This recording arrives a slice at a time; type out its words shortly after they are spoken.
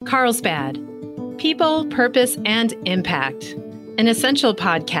Carlsbad. People, Purpose, and Impact. An essential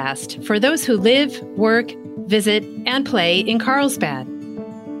podcast for those who live, work, visit, and play in Carlsbad.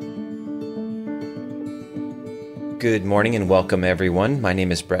 Good morning and welcome, everyone. My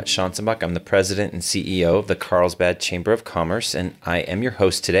name is Brett Schanzenbach. I'm the president and CEO of the Carlsbad Chamber of Commerce, and I am your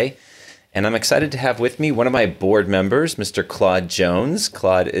host today. And I'm excited to have with me one of my board members, Mr. Claude Jones.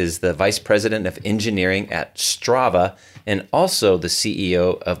 Claude is the vice president of engineering at Strava and also the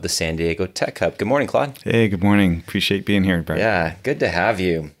CEO of the San Diego Tech Hub. Good morning, Claude. Hey, good morning. Appreciate being here, Brett. Yeah, good to have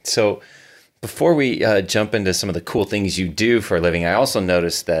you. So before we jump into some of the cool things you do for a living, I also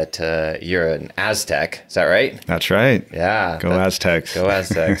noticed that you're an Aztec. Is that right? That's right. Yeah. Go Aztecs. Go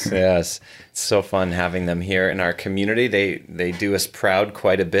Aztecs, yes. It's so fun having them here in our community. They do us proud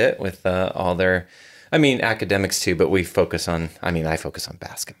quite a bit with all their, academics too, but we focus on, I focus on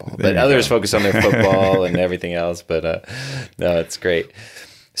basketball, but others focus on their football and everything else. But no, it's great.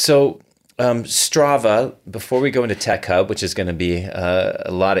 So Strava, before we go into Tech Hub, which is going to be a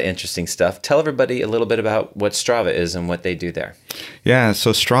lot of interesting stuff, tell everybody a little bit about what Strava is and what they do there. Yeah,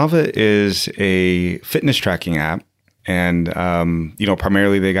 so Strava is a fitness tracking app. And,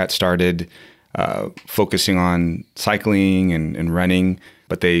 primarily they got started focusing on cycling and running,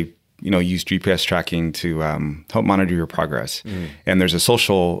 but they, use GPS tracking to help monitor your progress. And there's a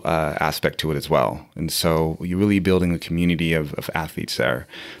social aspect to it as well. And so you're really building a community of athletes there.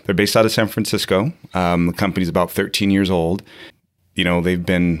 They're based out of San Francisco. The company's about 13 years old. They've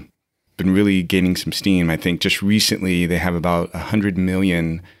been really gaining some steam. I think just recently they have about 100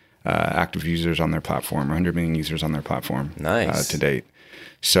 million active users on their platform, 100 million users on their platform. Nice. To date.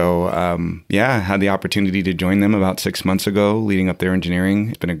 So, I had the opportunity to join them about 6 months ago, leading up their engineering.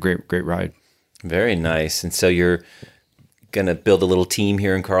 It's been a great ride. Very nice. And so you're going to build a little team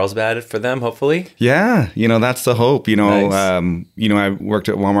here in Carlsbad for them, hopefully? Yeah. That's the hope. Nice. I worked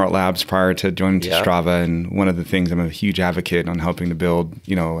at Walmart Labs prior to joining Strava. And one of the things I'm a huge advocate on helping to build,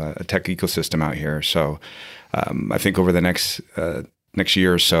 a tech ecosystem out here. So, I think over the next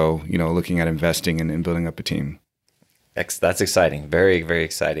year or so, looking at investing and building up a team. That's exciting. Very, very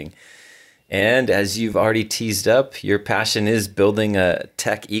exciting. And as you've already teased up, your passion is building a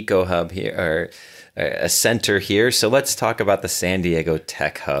tech eco hub here, or a center here. So let's talk about the San Diego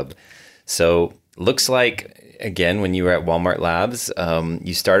Tech Hub. So looks like, again, when you were at Walmart Labs,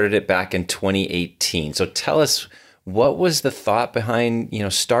 you started it back in 2018. So tell us, what was the thought behind,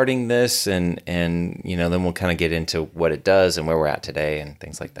 starting this and then we'll kind of get into what it does and where we're at today and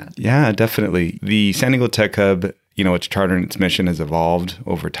things like that. Yeah, definitely. The San Diego Tech Hub, its charter and its mission has evolved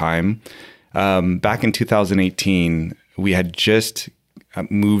over time. Back in 2018, we had just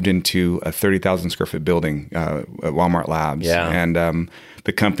moved into a 30,000 square foot building at Walmart Labs. Yeah. And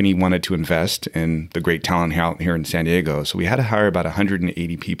the company wanted to invest in the great talent out here in San Diego. So we had to hire about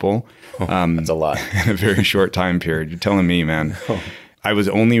 180 people. That's a lot. In a very short time period. You're telling me, man. I was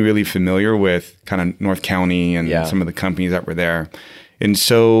only really familiar with kind of North County and some of the companies that were there. And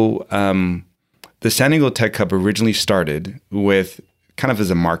so the San Diego Tech Hub originally started with kind of as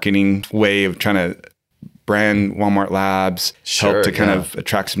a marketing way of trying to brand Walmart Labs, help to kind of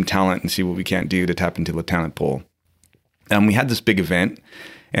attract some talent and see what we can't do to tap into the talent pool. We had this big event,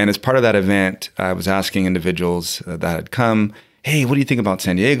 and as part of that event, I was asking individuals that had come, hey, what do you think about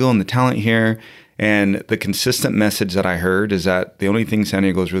San Diego and the talent here? And the consistent message that I heard is that the only thing San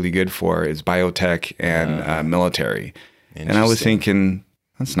Diego is really good for is biotech and military. And I was thinking,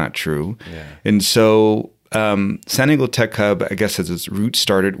 that's not true. Yeah. And so San Diego Tech Hub, I guess, as its roots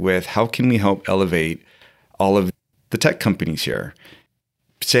started with, how can we help elevate all of the tech companies here?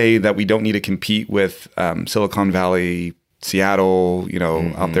 Say that we don't need to compete with Silicon Valley, Seattle,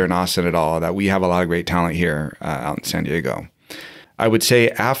 out there in Austin at all, that we have a lot of great talent here out in San Diego. I would say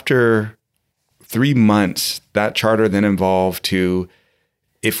after 3 months, that charter then evolved to,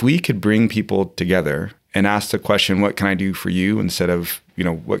 if we could bring people together and ask the question, what can I do for you, instead of,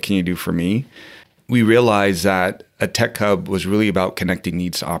 what can you do for me? We realized that a tech hub was really about connecting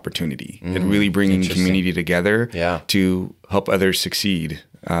needs to opportunity and really bringing community together to help others succeed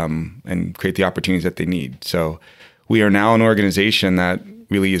and create the opportunities that they need. So we are now an organization that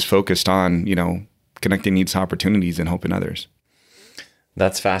really is focused on, connecting needs to opportunities and helping others.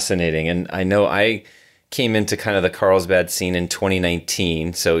 That's fascinating. And I know I came into kind of the Carlsbad scene in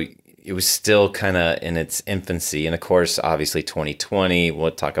 2019. So it was still kind of in its infancy. And of course, obviously 2020,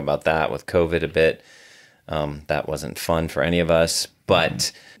 we'll talk about that with COVID a bit. That wasn't fun for any of us,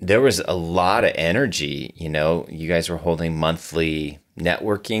 but there was a lot of energy. You guys were holding monthly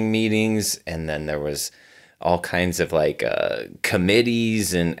networking meetings, and then there was all kinds of like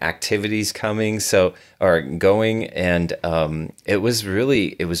committees and activities coming or going, and it was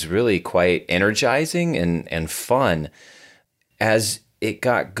really quite energizing and fun. As it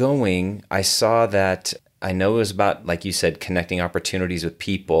got going, I saw that, I know it was about, like you said, connecting opportunities with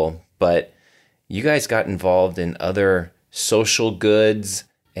people, but you guys got involved in other social goods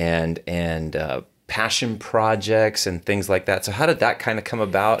and passion projects and things like that. So how did that kind of come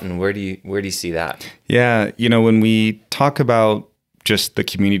about, and where do you see that? Yeah, when we talk about just the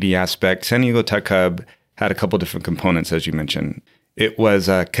community aspect, San Diego Tech Hub had a couple different components, as you mentioned. It was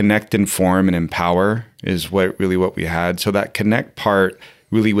connect, inform, and empower is what we had. So that connect part,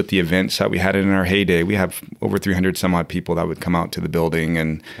 really with the events that we had in our heyday, we have over 300 some odd people that would come out to the building.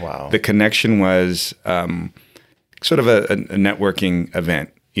 And wow. The connection was sort of a networking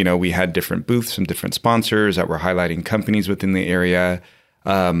event. We had different booths from different sponsors that were highlighting companies within the area,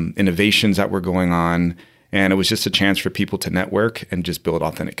 innovations that were going on. And it was just a chance for people to network and just build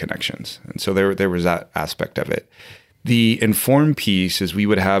authentic connections. And so there was that aspect of it. The inform piece is we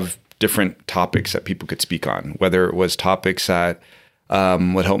would have different topics that people could speak on, whether it was topics that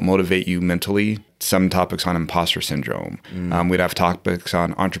would help motivate you mentally, some topics on imposter syndrome. We'd have topics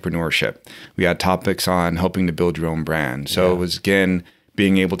on entrepreneurship. We had topics on helping to build your own brand. So It was, again,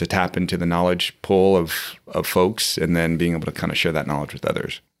 being able to tap into the knowledge pool of folks and then being able to kind of share that knowledge with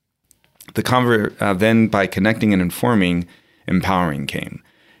others. Then by connecting and informing, empowering came.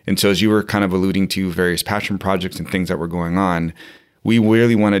 And so as you were kind of alluding to various passion projects and things that were going on, we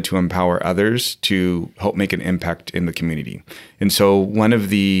really wanted to empower others to help make an impact in the community. And so one of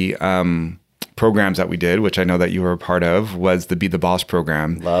the programs that we did, which I know that you were a part of, was the Be the Boss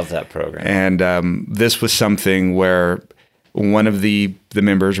program. Love that program. And this was something where one of the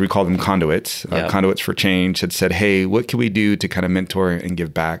members, we call them conduits, conduits for change, had said, hey, what can we do to kind of mentor and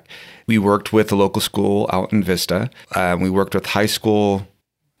give back? We worked with a local school out in Vista. We worked with high school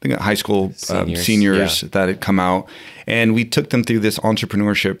seniors that had come out, and we took them through this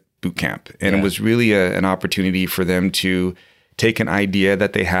entrepreneurship boot camp. And it was really an opportunity for them to take an idea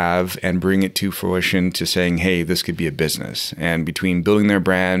that they have and bring it to fruition to saying, hey, this could be a business. And between building their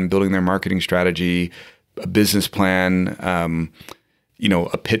brand, building their marketing strategy, a business plan,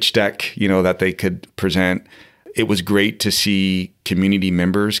 a pitch deck, that they could present. It was great to see community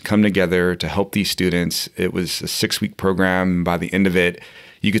members come together to help these students. It was a 6-week program. By the end of it,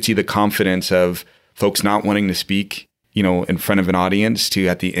 you could see the confidence of folks not wanting to speak, in front of an audience, to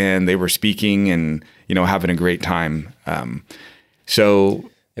at the end, they were speaking and, having a great time. So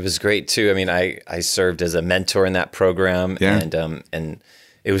it was great too. I mean, I served as a mentor in that program, and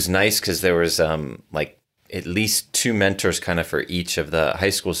it was nice because there was like at least 2 mentors kind of for each of the high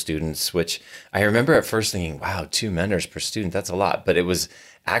school students, which I remember at first thinking, wow, 2 mentors per student, that's a lot. But it was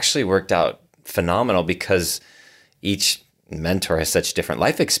actually worked out phenomenal because each mentor has such different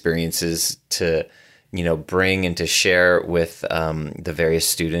life experiences to, bring and to share with the various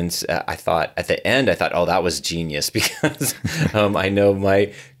students. I thought at the end, oh, that was genius because I know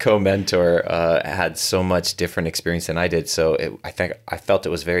my co-mentor had so much different experience than I did. So I felt it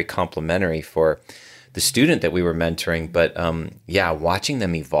was very complimentary for the student that we were mentoring. But watching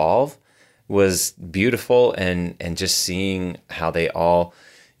them evolve was beautiful, and just seeing how they all,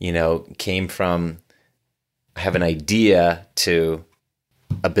 came from I have an idea to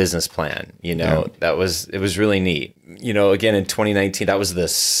a business plan, it was really neat. Again, in 2019, that was the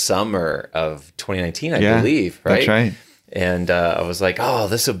summer of 2019, I believe, right? That's right. And I was like, oh,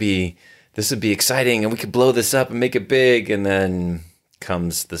 this would be exciting, and we could blow this up and make it big. And then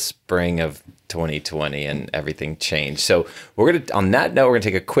comes the spring of 2020 and everything changed. So on that note, we're going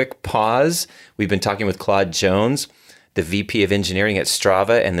to take a quick pause. We've been talking with Claude Jones, the VP of Engineering at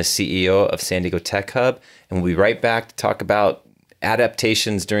Strava and the CEO of San Diego Tech Hub. And we'll be right back to talk about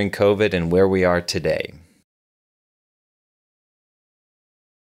adaptations during COVID and where we are today.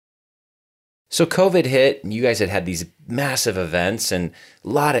 So COVID hit, and you guys had these massive events and a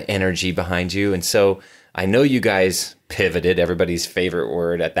lot of energy behind you. And so I know you guys pivoted, everybody's favorite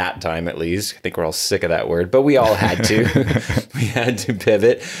word at that time, at least. I think we're all sick of that word, but we all had to. We had to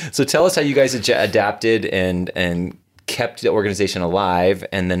pivot. So tell us how you guys adapted and kept the organization alive,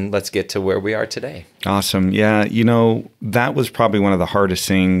 and then let's get to where we are today. Awesome. Yeah, that was probably one of the hardest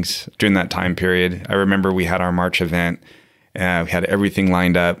things during that time period. I remember we had our March event, we had everything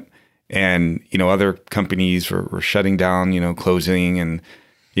lined up, and, other companies were shutting down, closing, and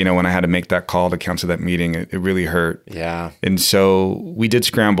when I had to make that call to cancel that meeting, it really hurt. Yeah. And so we did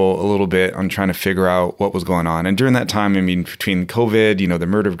scramble a little bit on trying to figure out what was going on. And during that time, between COVID, the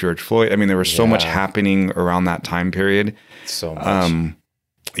murder of George Floyd, there was so much happening around that time period. So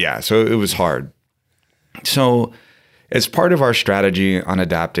much. So it was hard. So as part of our strategy on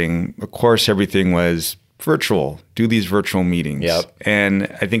adapting, of course, everything was virtual, do these virtual meetings. Yep. And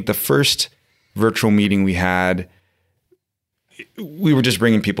I think the first virtual meeting we had, we were just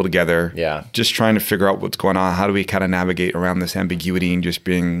bringing people together, just trying to figure out what's going on. How do we kind of navigate around this ambiguity and just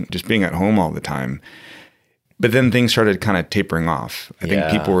being at home all the time? But then things started kind of tapering off. I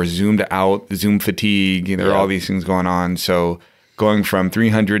think people were zoomed out, Zoom fatigue, there were all these things going on. So going from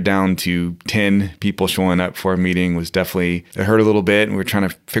 300 down to 10 people showing up for a meeting was definitely, it hurt a little bit. And we were trying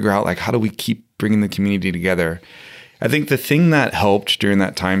to figure out, like, how do we keep bringing the community together? I think the thing that helped during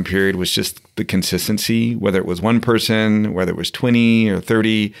that time period was just the consistency, whether it was one person, whether it was 20 or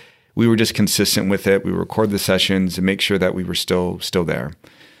 30, we were just consistent with it. We record the sessions and make sure that we were still there.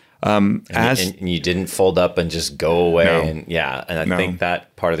 And you didn't fold up and just go away. No. And I think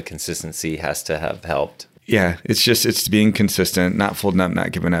that part of the consistency has to have helped. Yeah, it's being consistent, not folding up,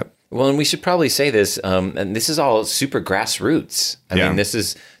 not giving up. Well, and we should probably say this, and this is all super grassroots. I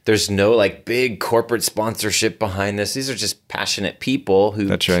mean, there's no like big corporate sponsorship behind this. These are just passionate people who,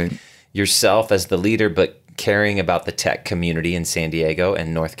 that's right, yourself as the leader, but caring about the tech community in San Diego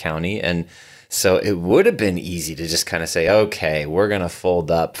and North County. And so it would have been easy to just kind of say, okay, we're going to fold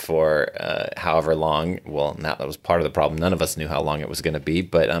up for however long. Well, that was part of the problem. None of us knew how long it was going to be,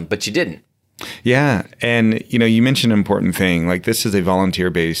 but you didn't. Yeah. And, you mentioned an important thing, like this is a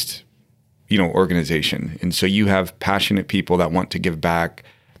volunteer-based, organization. And so you have passionate people that want to give back,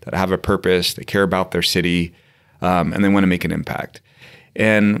 that have a purpose, they care about their city, and they want to make an impact.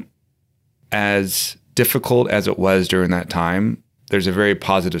 And as difficult as it was during that time, there's a very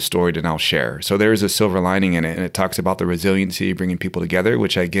positive story to now share. So there is a silver lining in it, and it talks about the resiliency, bringing people together,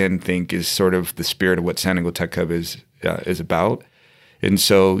 which I again think is sort of the spirit of what San Diego Tech Hub is about. And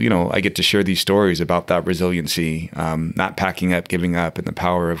so, I get to share these stories about that resiliency, not packing up, giving up, and the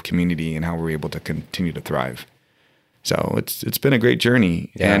power of community and how we're able to continue to thrive. So it's been a great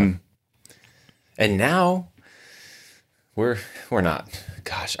journey. Yeah. And now we're not,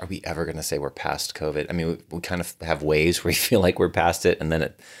 gosh, are we ever going to say we're past COVID? I mean, we kind of have waves where we feel like we're past it, and then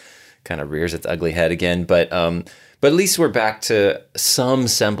it kind of rears its ugly head again. But at least we're back to some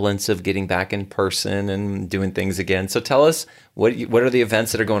semblance of getting back in person and doing things again. So tell us, what are the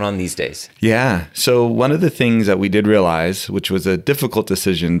events that are going on these days? Yeah. So one of the things that we did realize, which was a difficult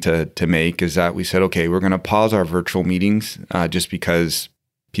decision to make, is that we said, okay, we're going to pause our virtual meetings just because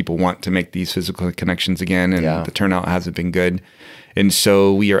people want to make these physical connections again, and the turnout hasn't been good. And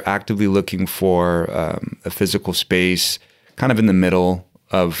so we are actively looking for a physical space kind of in the middle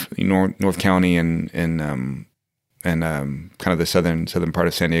of North County and kind of the southern part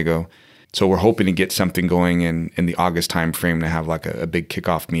of San Diego. So we're hoping to get something going in the August timeframe to have like a big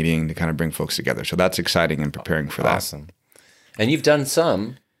kickoff meeting to kind of bring folks together. So that's exciting and preparing for that. Awesome. And you've done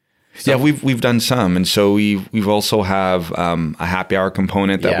some. Yeah, we've done some, and so we've also have a happy hour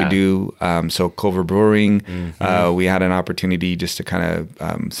component that we do. So Culver Brewing, we had an opportunity just to kind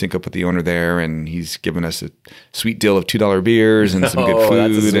of sync up with the owner there, and he's given us a sweet deal of $2 beers and some good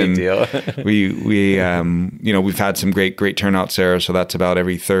food. That's a sweet and deal. we've had some great turnouts there. So that's about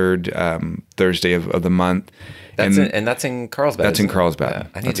every third Thursday of the month. That's in Carlsbad. That's in Carlsbad. Yeah,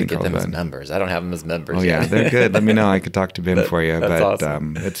 I need to get them as members. I don't have them as members. Oh yeah, they're good. Let me know. I could talk to Ben for you. That's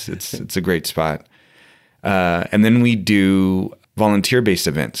awesome. It's a great spot. And then we do volunteer-based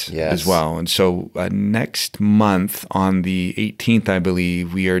events as well. And so next month on the 18th, I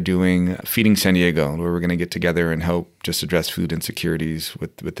believe, we are doing Feeding San Diego, where we're going to get together and help just address food insecurities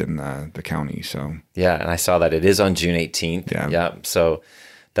within the county. So yeah, and I saw that it is on June 18th. Yeah. So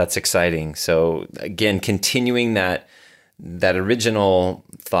that's exciting. So again, continuing that original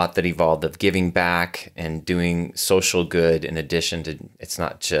thought that evolved of giving back and doing social good, in addition to, it's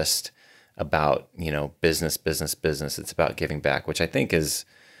not just about, business. It's about giving back, which I think is,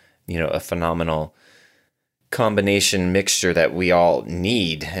 a phenomenal combination mixture that we all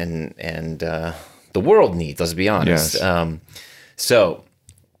need and the world needs, let's be honest. Yes. So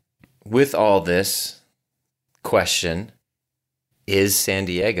with all this question, is San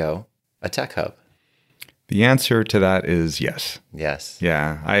Diego a tech hub? The answer to that is yes. Yes.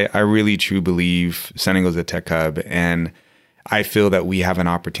 Yeah. I really truly believe San Diego is a tech hub, and I feel that we have an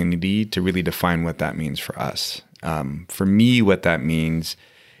opportunity to really define what that means for us. For me, what that means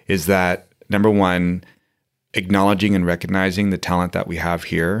is that, number one, acknowledging and recognizing the talent that we have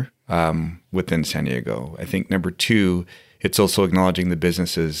here within San Diego. I think number two, it's also acknowledging the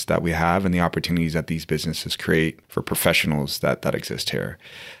businesses that we have and the opportunities that these businesses create for professionals that exist here.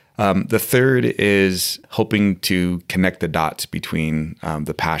 The third is hoping to connect the dots between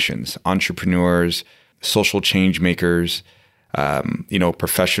the passions, entrepreneurs, social change makers,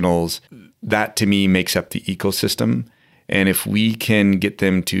 professionals. That to me makes up the ecosystem. And if we can get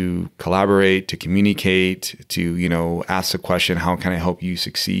them to collaborate, to communicate, to, ask the question, how can I help you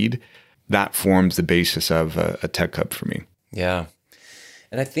succeed? That forms the basis of a tech hub for me. Yeah.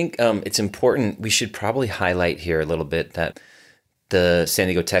 And I think it's important. We should probably highlight here a little bit that the San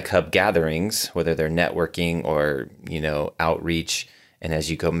Diego Tech Hub gatherings, whether they're networking or, outreach, and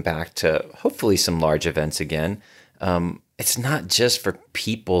as you come back to hopefully some large events again, it's not just for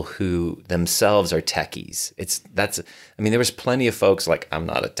people who themselves are techies. There was plenty of folks like, I'm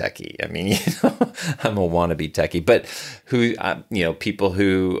not a techie. I'm a wannabe techie, but who, people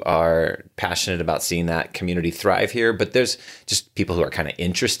who are passionate about seeing that community thrive here. But there's just people who are kind of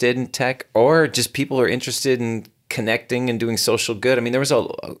interested in tech, or just people who are interested in connecting and doing social good. There was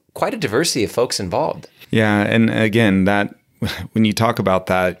quite a diversity of folks involved. Yeah. And again, that when you talk about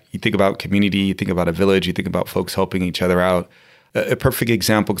that, you think about community, you think about a village, you think about folks helping each other out. A perfect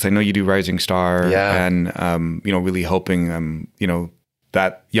example, because I know you do Rising Star, and really helping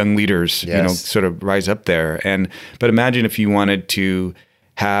that young leaders sort of rise up there. But imagine if you wanted to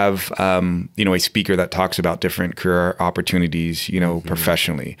have a speaker that talks about different career opportunities,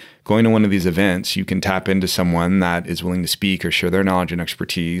 professionally. Going to one of these events, you can tap into someone that is willing to speak or share their knowledge and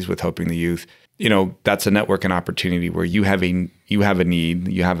expertise with helping the youth. That's a networking opportunity where you have a need,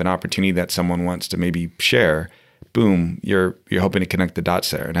 you have an opportunity that someone wants to maybe share. Boom, you're hoping to connect the dots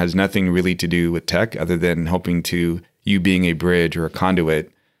there. It has nothing really to do with tech other than hoping to you being a bridge or a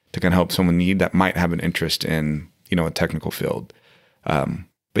conduit to kind of help someone need that might have an interest in, a technical field.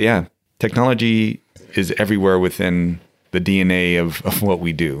 But yeah, technology is everywhere within the DNA of what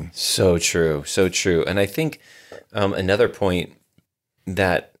we do. So true. So true. And I think another point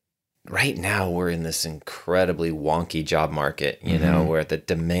that right now we're in this incredibly wonky job market, where the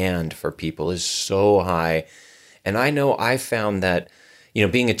demand for people is so high. And I know I found that,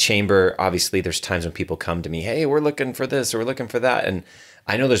 being a chamber, obviously there's times when people come to me, hey, we're looking for this or we're looking for that. And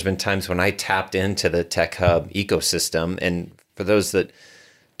I know there's been times when I tapped into the Tech Hub ecosystem. And for those that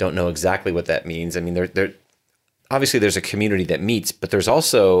don't know exactly what that means, there obviously there's a community that meets, but there's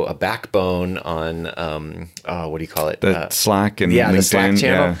also a backbone on, what do you call it? The Slack and LinkedIn. The Slack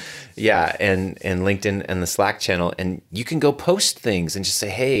channel. Yeah. And LinkedIn and the Slack channel. And you can go post things and just say,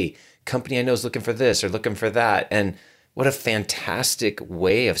 hey, company I know is looking for this or looking for that. And what a fantastic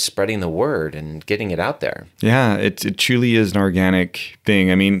way of spreading the word and getting it out there. Yeah, it truly is an organic thing.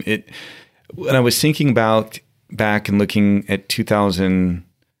 When I was thinking about back and looking at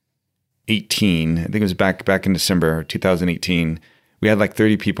 2018, I think it was back in December 2018, we had like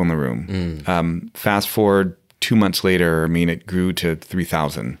 30 people in the room. Fast forward 2 months later, it grew to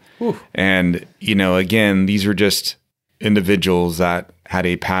 3,000. And, again, these are just individuals that had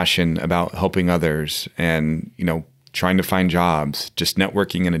a passion about helping others and, trying to find jobs, just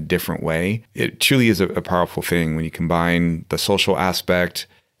networking in a different way. It truly is a powerful thing when you combine the social aspect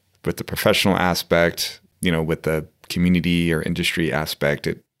with the professional aspect, with the community or industry aspect.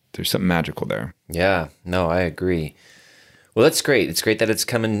 There's something magical there. Yeah, no, I agree. Well, that's great. It's great that it's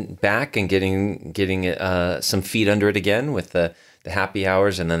coming back and getting some feet under it again with the happy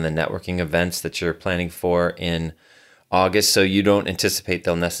hours and then the networking events that you're planning for in August. So you don't anticipate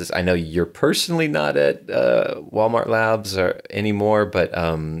they'll necessarily, I know you're personally not at Walmart Labs or anymore, but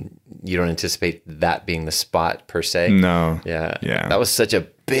you don't anticipate that being the spot per se. No. Yeah. Yeah. That was such a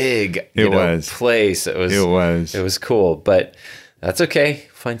big place. It was cool, but that's okay.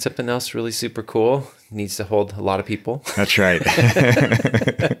 Find something else really super cool. Needs to hold a lot of people. That's right.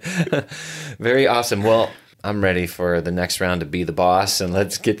 Very awesome. Well, I'm ready for the next round to be the boss, and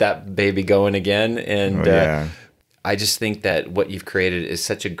let's get that baby going again. And I just think that what you've created is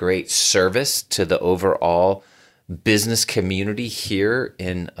such a great service to the overall business community here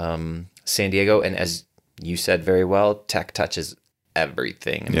in San Diego. And as you said very well, tech touches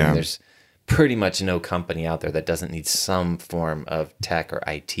everything. There's pretty much no company out there that doesn't need some form of tech or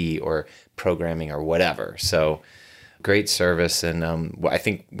IT or programming or whatever. So great service. And I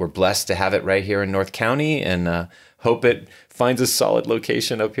think we're blessed to have it right here in North County, and hope it finds a solid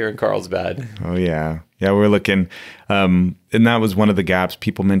location up here in Carlsbad. Oh, yeah. Yeah, we're looking. And that was one of the gaps.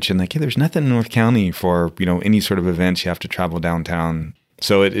 People mentioned, like, hey, there's nothing in North County for, any sort of events. You have to travel downtown.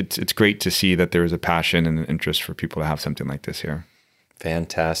 So it's great to see that there is a passion and an interest for people to have something like this here.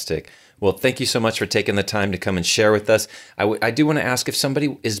 Fantastic. Well, thank you so much for taking the time to come and share with us. I do want to ask, if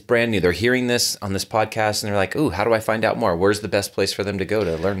somebody is brand new, they're hearing this on this podcast and they're like, ooh, how do I find out more? Where's the best place for them to go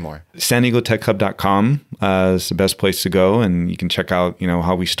to learn more? SanDiegoTechHub.com is the best place to go. And you can check out,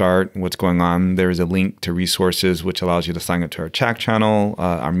 how we start, what's going on. There's a link to resources, which allows you to sign up to our chat channel,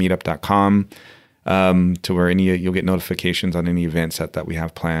 our meetup.com. to where you'll get notifications on any events that we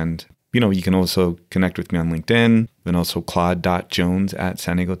have planned. You can also connect with me on LinkedIn, and also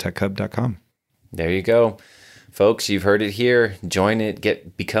claude.jones@sandiegotechhub.com. There you go. Folks, you've heard it here. Join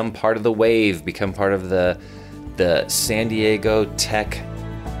it, become part of the wave, become part of the San Diego tech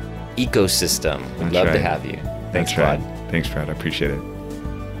ecosystem. We'd love to have you. Thanks, Claude. Thanks, Fred. I appreciate it.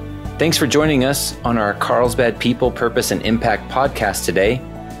 Thanks for joining us on our Carlsbad People, Purpose, and Impact podcast today.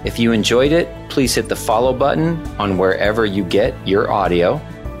 If you enjoyed it, please hit the follow button on wherever you get your audio.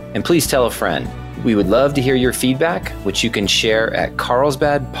 And please tell a friend. We would love to hear your feedback, which you can share at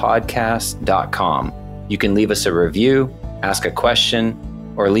carlsbadpodcast.com. You can leave us a review, ask a question,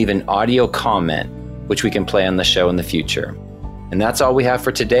 or leave an audio comment, which we can play on the show in the future. And that's all we have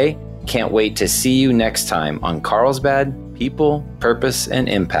for today. Can't wait to see you next time on Carlsbad People, Purpose, and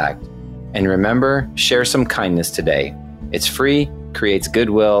Impact. And remember, share some kindness today. It's free, creates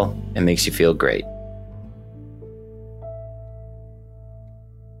goodwill, and makes you feel great.